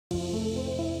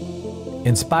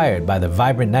Inspired by the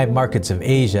vibrant night markets of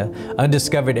Asia,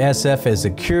 Undiscovered SF is a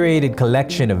curated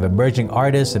collection of emerging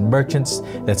artists and merchants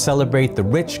that celebrate the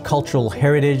rich cultural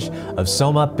heritage of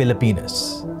SOMA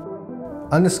Pilipinas.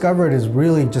 Undiscovered is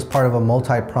really just part of a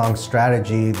multi-pronged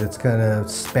strategy that's going to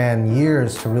span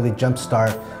years to really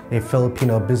jumpstart a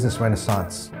Filipino business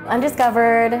renaissance.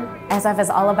 Undiscovered SF is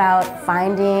all about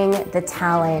finding the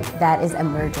talent that is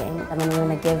emerging. I mean, we're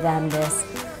going to give them this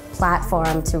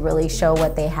platform to really show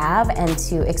what they have and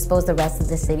to expose the rest of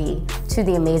the city to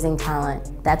the amazing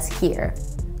talent that's here.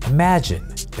 Imagine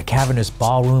the cavernous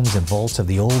ballrooms and vaults of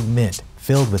the old mint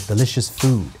filled with delicious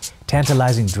food,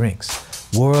 tantalizing drinks,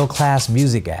 world-class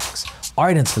music acts,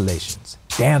 art installations,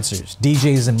 dancers,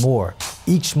 DJs, and more,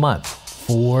 each month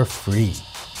for free.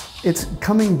 It's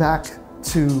coming back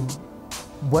to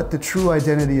what the true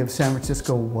identity of San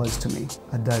Francisco was to me,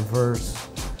 a diverse,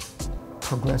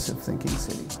 progressive thinking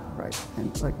city, right?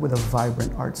 And like with a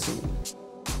vibrant art scene.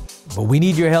 But we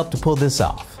need your help to pull this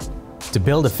off. To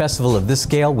build a festival of this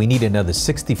scale, we need another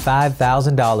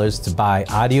 $65,000 to buy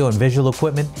audio and visual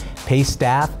equipment, pay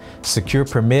staff, secure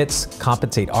permits,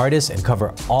 compensate artists, and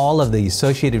cover all of the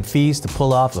associated fees to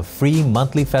pull off a free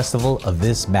monthly festival of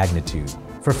this magnitude.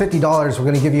 For $50, we're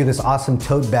going to give you this awesome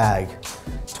tote bag.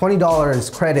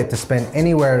 $20 credit to spend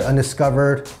anywhere at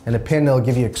Undiscovered, and a pin that'll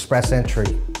give you express entry.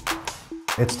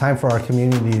 It's time for our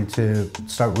community to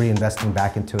start reinvesting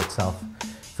back into itself.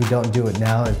 If we don't do it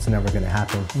now, it's never going to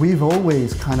happen. We've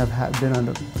always kind of been on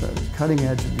the cutting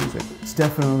edge of music. It's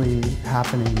definitely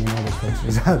happening in other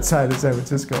places outside of San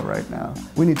Francisco right now.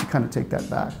 We need to kind of take that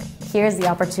back. Here's the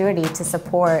opportunity to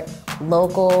support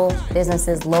local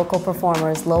businesses, local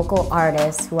performers, local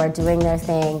artists who are doing their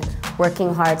thing,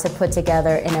 working hard to put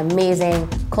together an amazing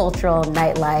cultural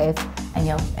nightlife. And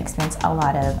you'll experience a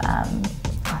lot of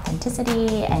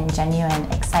authenticity and genuine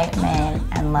excitement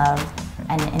and love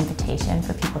and an invitation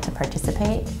for people to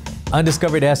participate.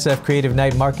 Undiscovered SF Creative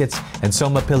Night Markets and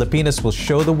SOMA Pilipinas will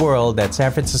show the world that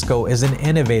San Francisco is an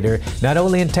innovator not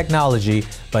only in technology,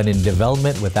 but in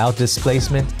development without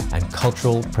displacement and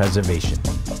cultural preservation.